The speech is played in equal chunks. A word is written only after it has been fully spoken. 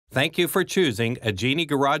Thank you for choosing a Genie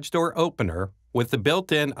garage door opener with the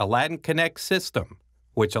built-in Aladdin Connect system,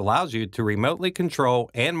 which allows you to remotely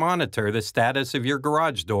control and monitor the status of your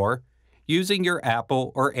garage door using your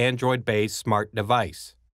Apple or Android-based smart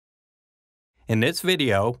device. In this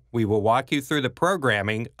video, we will walk you through the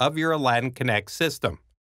programming of your Aladdin Connect system.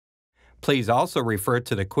 Please also refer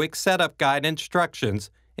to the quick setup guide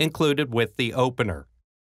instructions included with the opener.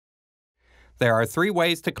 There are 3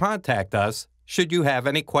 ways to contact us should you have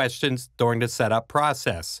any questions during the setup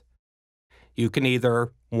process. You can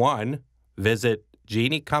either 1. Visit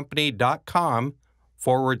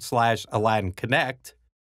geniecompany.com/Aladdin Connect,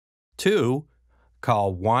 2.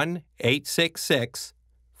 Call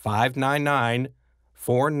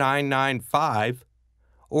 1-866-599-4995,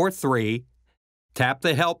 or 3. Tap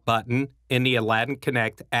the Help button in the Aladdin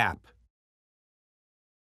Connect app.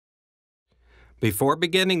 Before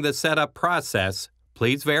beginning the setup process,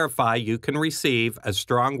 please verify you can receive a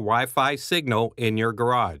strong Wi-Fi signal in your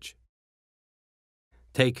garage.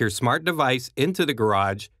 Take your smart device into the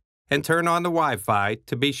garage and turn on the Wi-Fi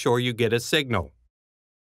to be sure you get a signal.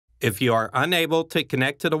 If you are unable to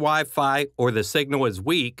connect to the Wi-Fi or the signal is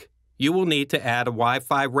weak, you will need to add a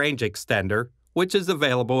Wi-Fi range extender, which is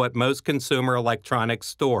available at most consumer electronics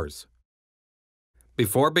stores.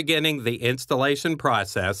 Before beginning the installation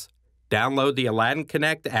process, download the Aladdin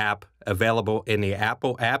Connect app available in the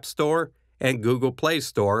Apple App Store and Google Play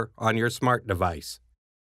Store on your smart device.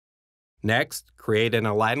 Next, create an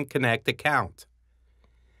Aladdin Connect account.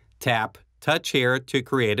 Tap Touch here to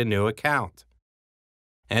create a new account.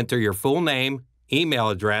 Enter your full name, email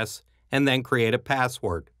address, and then create a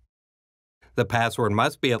password. The password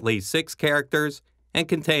must be at least 6 characters and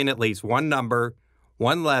contain at least 1 number,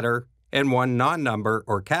 1 letter, and 1 non-number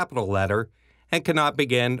or capital letter, and cannot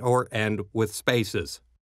begin or end with spaces.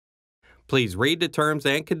 Please read the terms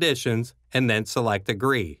and conditions and then select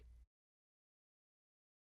Agree.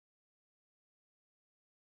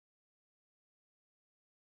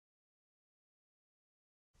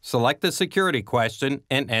 Select the security question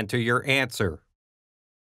and enter your answer.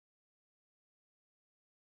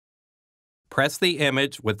 Press the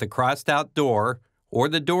image with the crossed-out door or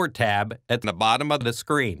the Door tab at the bottom of the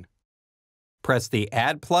screen. Press the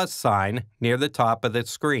Add Plus sign near the top of the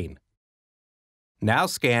screen. Now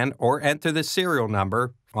scan or enter the serial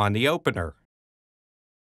number on the opener.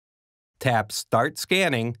 Tap Start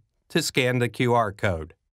Scanning to scan the QR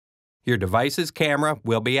code. Your device's camera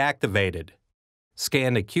will be activated.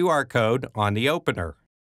 Scan the QR code on the opener.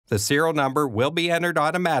 The serial number will be entered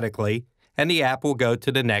automatically, and the app will go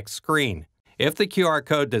to the next screen. If the QR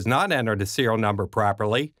code does not enter the serial number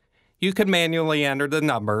properly, you can manually enter the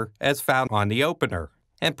number as found on the opener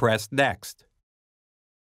and press Next.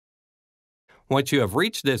 Once you have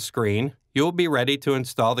reached this screen, you will be ready to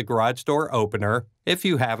install the garage door opener if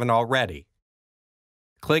you haven't already.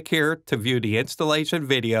 Click here to view the installation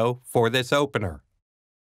video for this opener.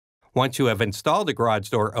 Once you have installed the garage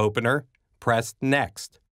door opener, press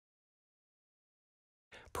Next.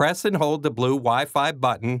 Press and hold the blue Wi-Fi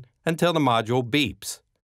button until the module beeps.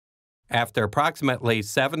 After approximately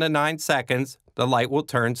 7 to 9 seconds, the light will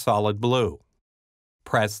turn solid blue.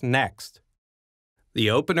 Press Next. The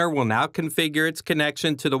opener will now configure its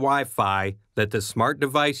connection to the Wi-Fi that the smart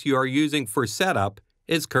device you are using for setup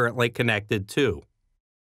is currently connected to.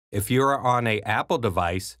 If you are on an Apple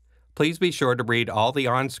device, please be sure to read all the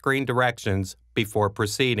on-screen directions before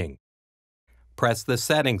proceeding. Press the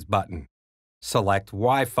Settings button. Select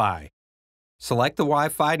Wi-Fi. Select the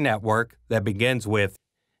Wi-Fi network that begins with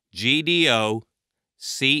GDO-CNTL.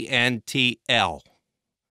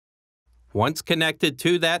 Once connected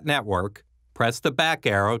to that network, press the back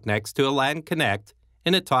arrow next to Aladdin Connect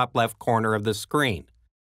in the top left corner of the screen.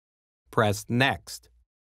 Press Next.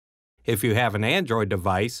 If you have an Android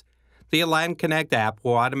device, the Aladdin Connect app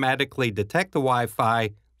will automatically detect the Wi-Fi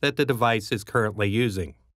that the device is currently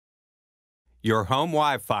using. Your home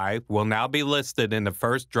Wi-Fi will now be listed in the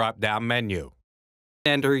first drop-down menu.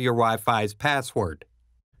 Enter your Wi-Fi's password.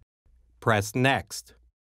 Press Next.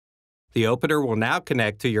 The opener will now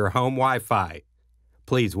connect to your home Wi-Fi.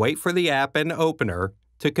 Please wait for the app and opener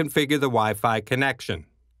to configure the Wi-Fi connection.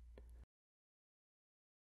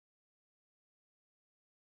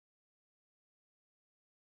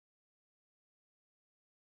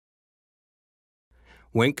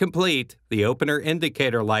 When complete, the opener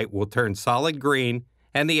indicator light will turn solid green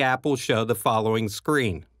and the app will show the following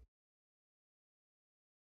screen.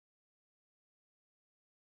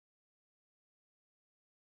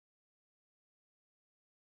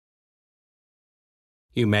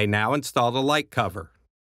 You may now install the light cover.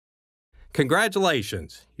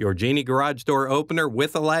 Congratulations! Your Genie garage door opener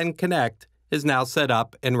with Aladdin Connect is now set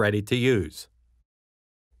up and ready to use.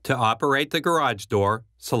 To operate the garage door,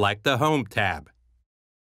 select the Home tab.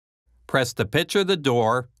 Press the picture of the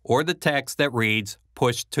door or the text that reads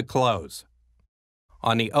Push to close.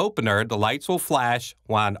 On the opener, the lights will flash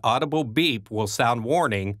while an audible beep will sound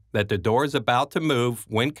warning that the door is about to move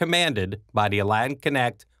when commanded by the Aladdin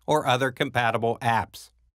Connect or other compatible apps.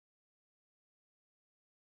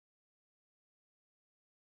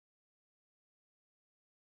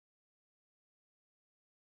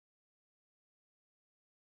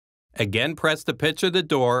 Again, press the picture of the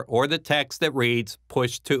door or the text that reads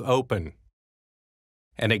Push to open.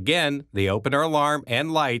 And again, the opener alarm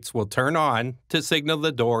and lights will turn on to signal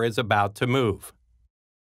the door is about to move.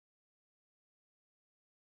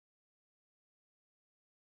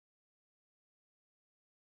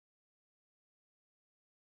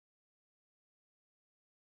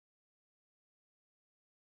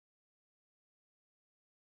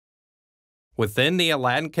 Within the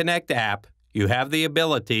Aladdin Connect app, you have the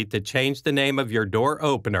ability to change the name of your door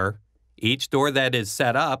opener, each door that is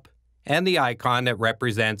set up, and the icon that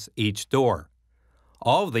represents each door.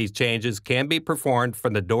 All of these changes can be performed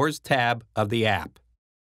from the Doors tab of the app.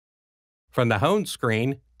 From the home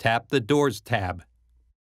screen, tap the Doors tab.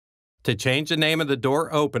 To change the name of the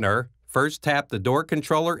door opener, first tap the door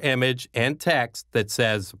controller image and text that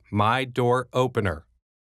says My Door Opener.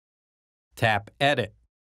 Tap Edit.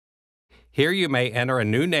 Here you may enter a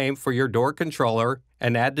new name for your door controller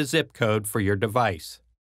and add the zip code for your device.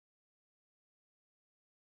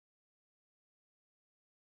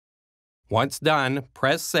 Once done,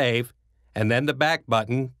 press Save and then the back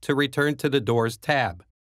button to return to the Doors tab.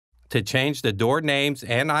 To change the door names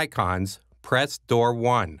and icons, press Door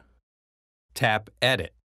 1. Tap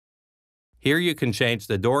Edit. Here you can change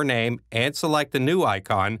the door name and select the new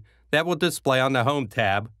icon that will display on the Home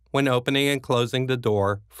tab when opening and closing the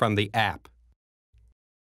door from the app.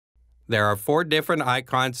 There are 4 different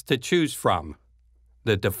icons to choose from.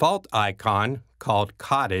 The default icon, called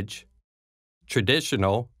Cottage,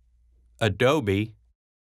 Traditional, Adobe,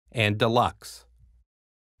 and Deluxe.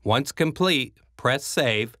 Once complete, press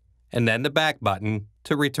Save and then the back button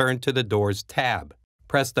to return to the Doors tab.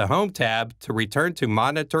 Press the Home tab to return to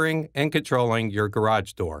monitoring and controlling your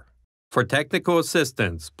garage door. For technical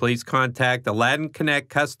assistance, please contact Aladdin Connect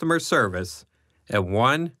customer service at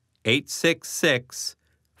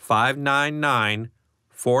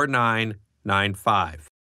 1-866-599-4995.